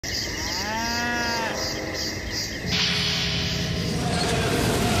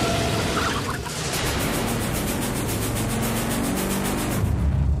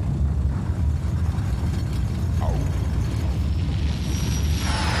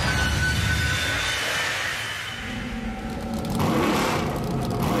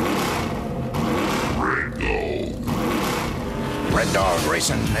Dog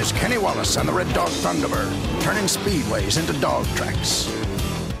Racing is Kenny Wallace and the Red Dog Thunderbird, turning speedways into dog tracks.